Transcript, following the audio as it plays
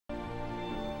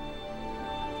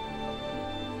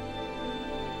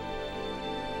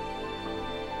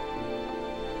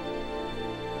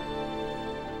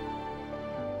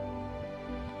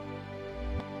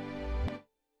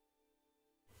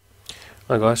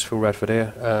Hi guys, Phil Radford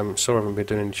here. Sorry I haven't been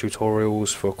doing any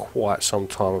tutorials for quite some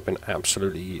time. I've been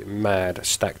absolutely mad,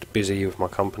 stacked busy with my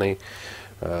company,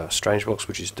 Strangebox,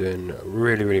 which is doing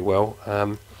really well.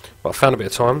 But I found a bit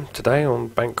of time today on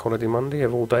Bank Holiday Monday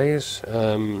of all days.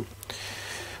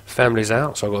 Family's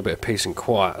out, so I've got a bit of peace and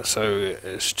quiet, so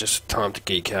it's just time to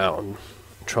geek out and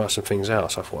try some things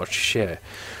out, so I thought I'd share.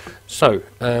 So,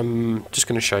 just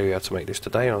going to show you how to make this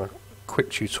today on a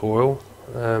quick tutorial.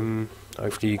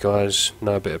 Hopefully you guys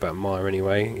know a bit about Maya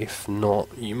anyway. If not,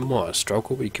 you might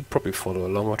struggle, but you could probably follow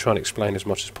along. I'll try and explain as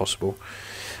much as possible.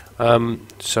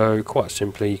 So quite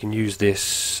simply, you can use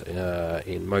this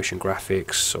in motion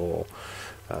graphics, or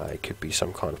it could be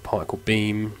some kind of particle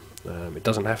beam. It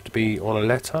doesn't have to be on a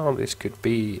letter. This could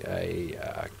be a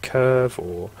curve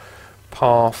or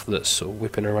path that's sort of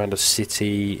whipping around a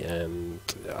city, and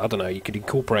I don't know, you could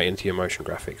incorporate it into your motion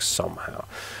graphics somehow.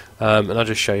 And I'll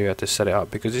just show you how to set it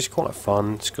up because it's quite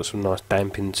fun. It's got some nice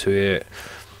damping to it.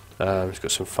 It's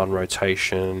got some fun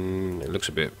rotation. It looks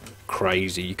a bit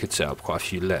crazy. You could set up quite a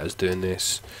few letters doing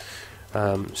this.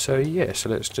 So yeah, so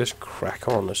let's just crack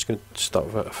on. I'm just going to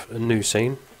start with a new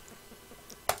scene.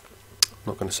 I'm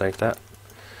not going to save that.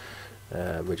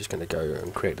 We're just going to go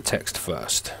and create the text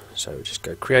first. So we just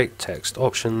go create text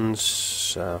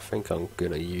options. I think I'm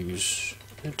going to use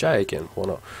J again. Why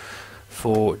not?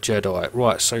 For Jedi.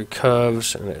 Right, so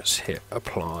curves, and let's hit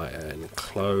apply and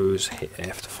close, hit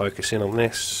F to focus in on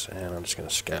this, and I'm just going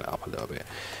to scale it up a little bit.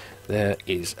 There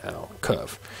is our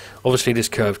curve. Obviously this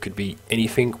curve could be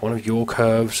anything, one of your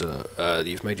curves that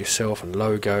you've made yourself, a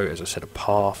logo, as I said, a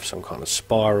path, some kind of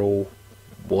spiral,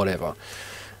 whatever.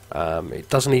 It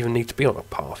doesn't even need to be on a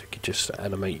path. You could just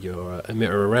animate your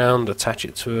emitter around, attach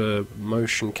it to a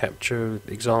motion capture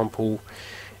example,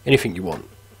 anything you want.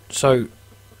 So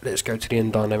let's go to the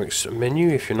Ndynamics menu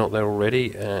if you're not there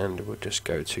already, and we'll just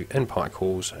go to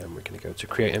Nparticles, and we're going to go to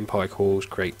Create Nparticles,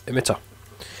 Create Emitter.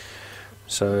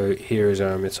 So here is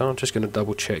our emitter. I'm just going to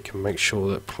double check and make sure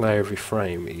that Play Every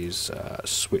Frame is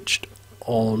switched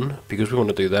on, because we want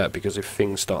to do that because if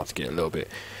things start to get a little bit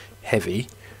heavy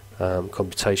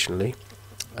computationally,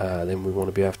 then we want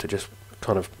to be able to just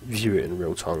kind of view it in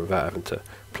real time without having to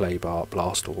play bar,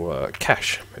 blast, or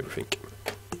cache everything.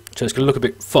 So it's going to look a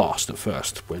bit fast at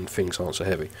first when things aren't so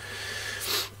heavy.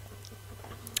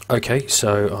 Okay,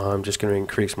 so I'm just going to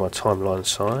increase my timeline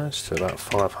size to about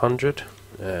 500.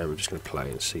 And we're just going to play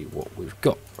and see what we've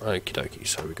got. Okie dokie,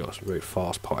 so we've got some very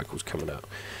fast particles coming out.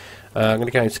 I'm going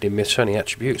to go into the emitter and the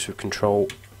attributes with Control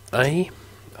A.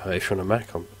 If you're on a Mac,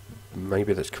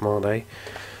 maybe that's Command A.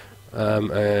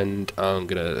 And I'm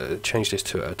going to change this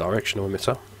to a directional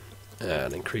emitter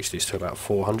and increase this to about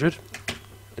 400.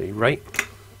 The rate.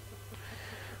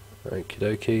 Okie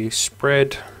dokie,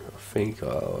 spread, I think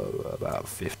about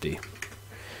 50,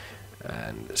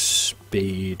 and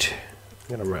speed,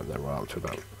 I'm going to ramp that right up to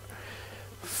about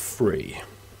 3.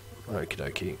 Okie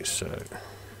dokie, so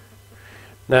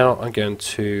now I'm going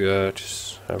to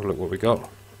just have a look what we got.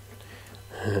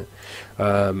 And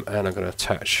I'm going to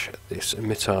attach this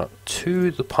emitter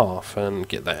to the path and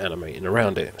get that animating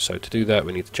around it. So to do that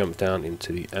we need to jump down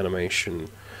into the animation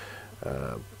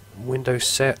window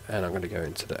set, and I'm going to go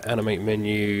into the animate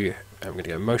menu, and I'm going to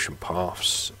go motion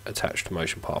paths, attach to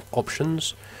motion path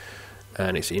options,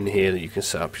 and it's in here that you can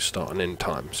set up your start and end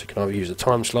time. So you can either use a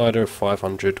time slider of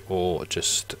 500 or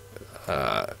just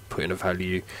put in a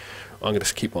value. I'm going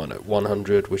to keep mine at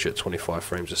 100, which at 25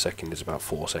 frames a second is about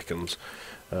 4 seconds.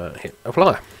 Hit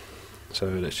apply. So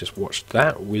let's just watch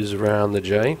that whiz around the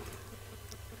J.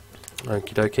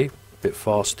 Okie dokie, bit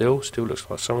fast still looks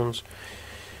like someone's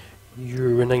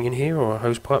urinating here, or a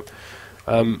hose pipe.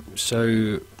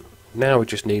 So now we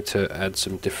just need to add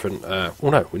some different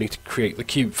well no, we need to create the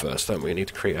cube first, don't we? We need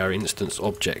to create our instance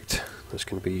object that's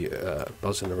going to be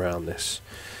buzzing around this.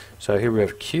 So here we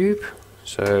have a cube,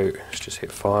 so let's just hit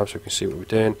 5 so we can see what we're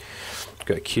doing. We've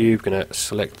got a cube, going to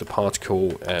select the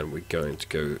particle, and we're going to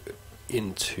go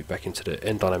back into the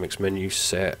Ndynamics menu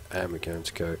set, and we're going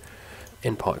to go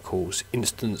Nparticles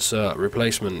instance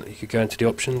replacement. You could go into the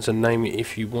options and name it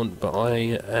if you want, but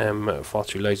I am far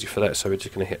too lazy for that, so we're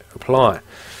just going to hit apply,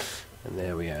 and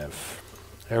there we have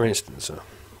our instance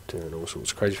doing all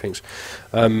sorts of crazy things.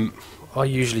 I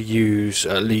usually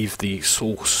leave the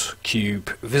source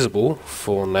cube visible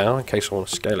for now in case I want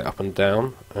to scale it up and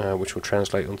down, which will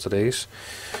translate onto these.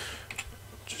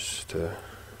 Just to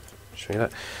show you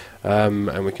that,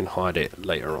 and we can hide it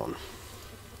later on.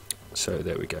 So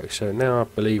there we go. So now I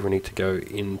believe we need to go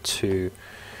into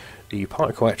the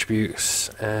particle attributes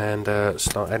and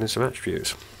start adding some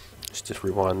attributes. Let's just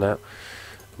rewind that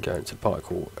and go into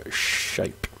particle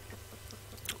shape.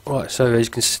 Right, so as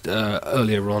you can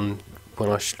earlier on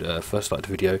when I first started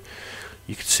the video,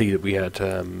 you could see that we had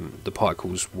the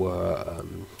particles were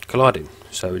colliding.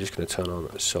 So we're just going to turn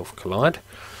on self collide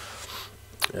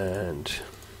and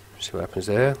see what happens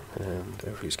there, and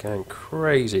everything's going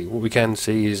crazy. What we can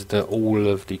see is that all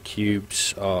of the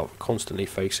cubes are constantly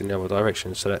facing the other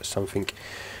direction, so that's something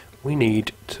we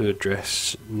need to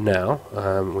address now.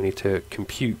 We need to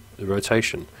compute the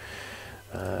rotation.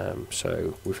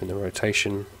 So within the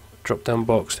rotation drop down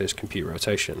box there's compute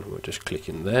rotation. We'll just click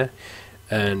in there,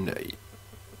 and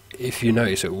if you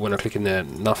notice that when I click in there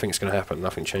nothing's going to happen,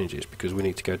 nothing changes, because we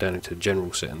need to go down into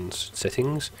general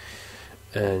settings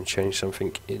and change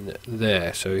something in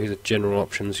there. So here's the general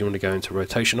options. You want to go into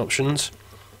rotation options,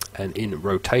 and in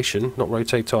rotation, not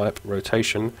rotate type,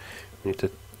 rotation, we need to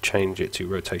change it to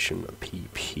rotation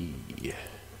pp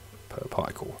per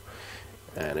particle.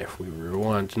 And if we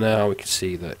rewind now, we can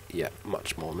see that, yeah,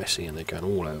 much more messy, and they're going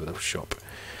all over the shop.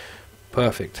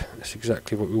 Perfect, that's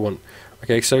exactly what we want.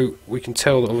 Okay, so we can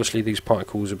tell that obviously these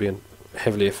particles are being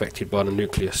heavily affected by the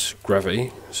nucleus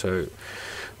gravity, so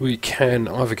we can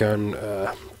either go and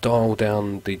dial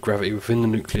down the gravity within the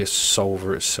nucleus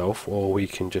solver itself, or we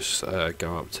can just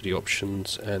go up to the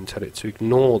options and tell it to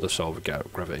ignore the solver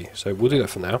gravity. So we'll do that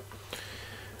for now,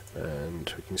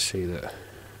 and we can see that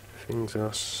things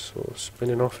are sort of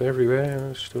spinning off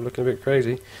everywhere. Still looking a bit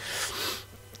crazy.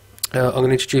 I'm going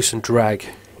to introduce some drag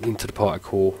into the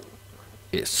particle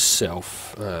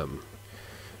itself,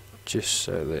 just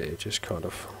so that it just kind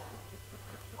of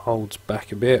holds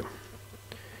back a bit.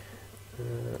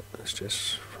 Let's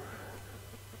just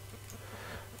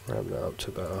ramp that up to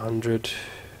about 100.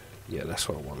 Yeah, that's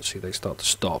what I want to see. They start to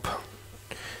stop,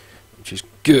 which is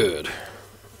good.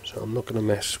 So I'm not going to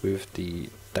mess with the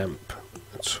damp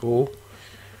at all.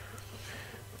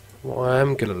 What I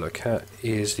am going to look at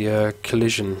is the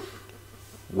collision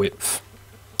width.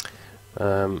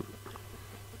 In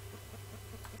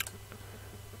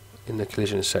the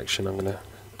collision section I'm going to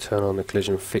turn on the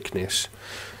collision thickness,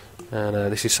 and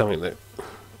this is something that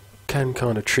can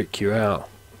kind of trick you out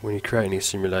when you're creating these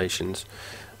simulations.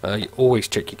 You always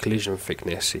check your collision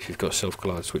thickness if you've got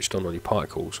self-collide switched on your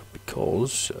particles,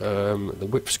 because the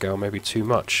width scale may be too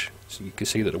much. So you can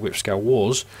see that the width scale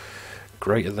was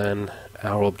greater than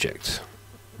our object.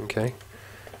 Okay,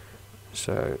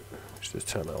 so let's just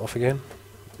turn that off again,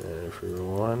 and if we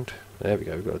rewind, there we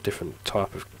go, we've got a different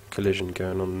type of collision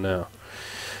going on now.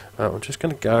 I'm just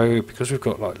going to go, because we've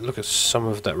got, like, look at some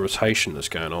of that rotation that's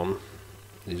going on.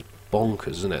 It's bonkers,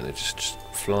 isn't it? They're just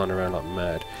flying around like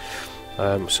mad.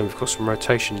 So we've got some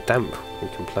rotation damp we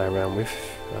can play around with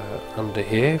under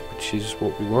here, which is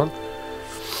what we want.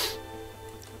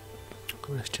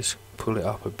 Let's just pull it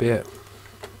up a bit.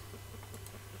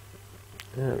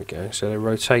 There we go. So they're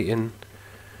rotating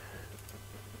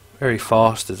very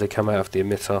fast as they come out of the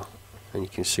emitter, and you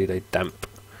can see they damp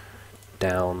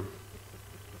down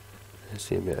as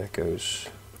the emitter goes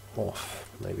off.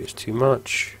 Maybe it's too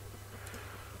much.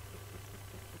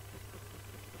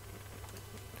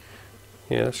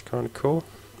 Yeah, that's kind of cool.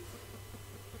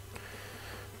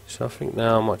 So I think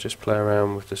now I might just play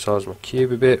around with the size of my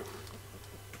cube a bit.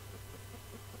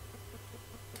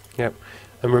 Yep,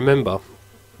 and remember,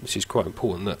 this is quite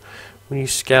important, that when you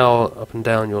scale up and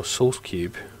down your source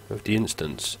cube of the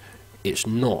instance, it's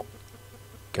not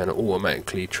going to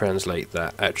automatically translate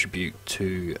that attribute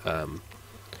to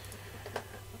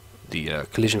the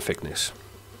collision thickness.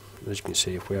 As you can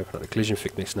see, if we open up the collision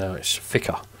thickness now, it's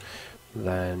thicker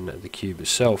than the cube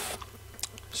itself.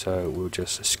 So we'll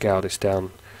just scale this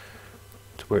down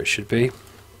to where it should be.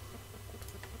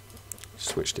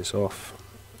 Switch this off.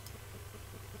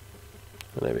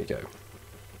 And there we go.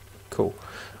 Cool.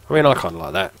 I mean, I kind of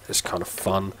like that. It's kind of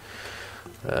fun.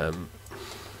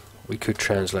 We could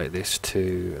translate this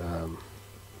to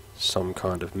some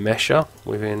kind of mesher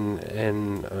within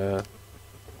the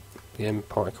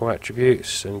Nparticle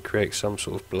attributes and create some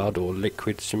sort of blood or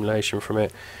liquid simulation from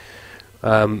it.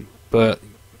 But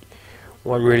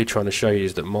what I'm really trying to show you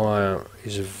is that Maya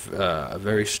is a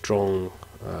very strong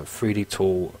 3D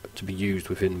tool to be used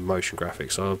within motion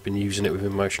graphics. I've been using it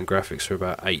within motion graphics for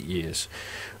about 8 years.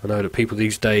 I know that people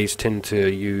these days tend to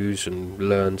use and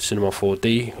learn Cinema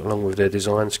 4D along with their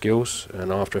design skills and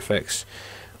After Effects.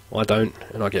 I don't,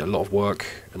 and I get a lot of work,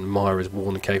 and Maya is more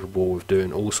than capable of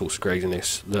doing all sorts of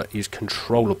craziness that is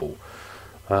controllable.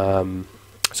 So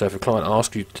if a client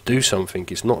asks you to do something,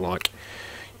 it's not like,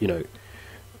 you know,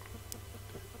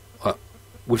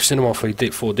 with Cinema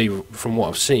 4D, from what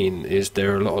I've seen, is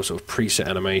there are a lot of sort of preset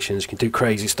animations. You can do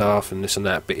crazy stuff and this and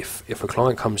that, but if a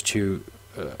client comes to you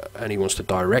and he wants to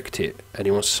direct it and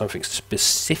he wants something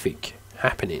specific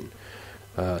happening,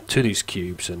 to these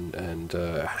cubes, and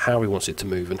how he wants it to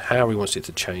move and how he wants it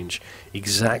to change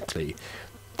exactly,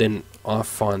 then I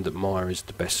find that Maya is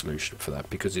the best solution for that,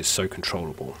 because it's so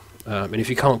controllable. And if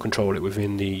you can't control it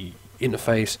within the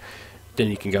interface, then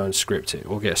you can go and script it,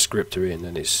 or get a scripter in,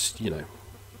 and it's, you know,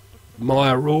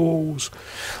 Maya rules.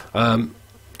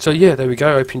 So yeah, there we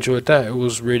go. I hope you enjoyed that. It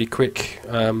was really quick.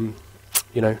 You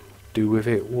know, do with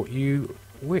it what you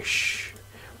wish.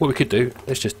 What we could do,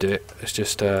 let's just do it. Let's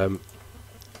just see how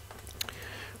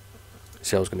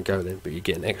I was going to go then, but you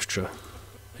get an extra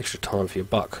time for your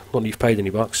buck. Not that you've paid any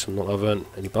bucks, and not that I've earned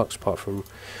any bucks, apart from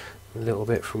a little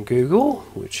bit from Google,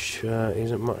 which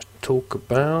isn't much to talk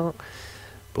about.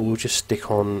 But we'll just stick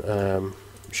on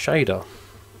shader.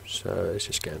 So let's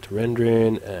just get into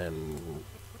rendering and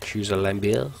choose a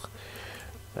Lambert.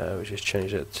 We'll just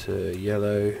change that to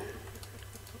yellow.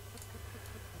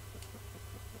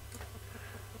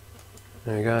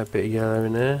 There we go, a bit of yellow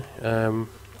in there.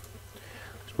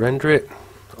 Let's render it.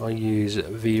 I use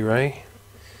V-Ray.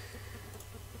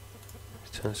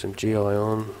 Turn some GI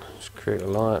on. Let's create a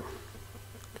light.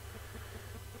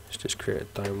 Let's just create a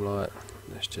dome light.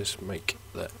 Let's just make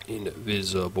that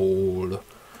invisible.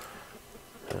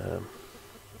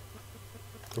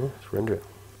 Let's render it.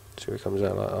 See what it comes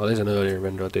out like. Oh, there's an earlier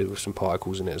render I did with some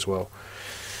particles in it as well.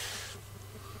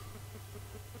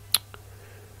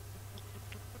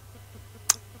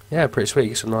 Yeah, pretty sweet.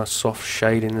 Get some nice soft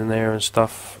shading in there and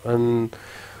stuff. And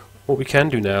what we can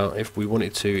do now, if we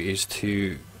wanted to, is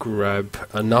to grab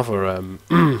another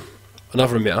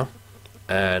another emitter,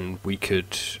 and we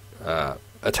could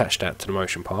attach that to the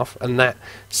motion path, and that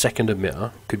second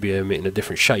emitter could be emitting a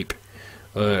different shape.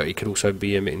 It could also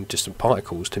be emitting just some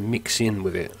particles to mix in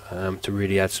with it, to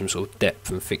really add some sort of depth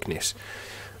and thickness.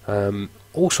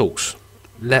 All sorts.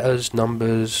 Letters,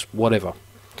 numbers, whatever.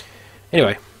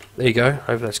 Anyway, there you go.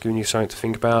 Hope that's giving you something to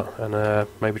think about, and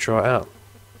maybe try it out.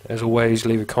 As always,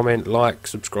 leave a comment, like,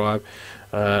 subscribe,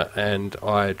 and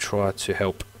I try to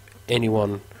help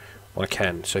anyone I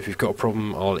can. So if you've got a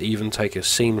problem, I'll even take a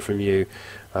scene from you,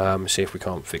 see if we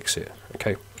can't fix it.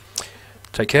 Okay.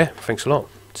 Take care. Thanks a lot.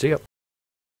 See ya.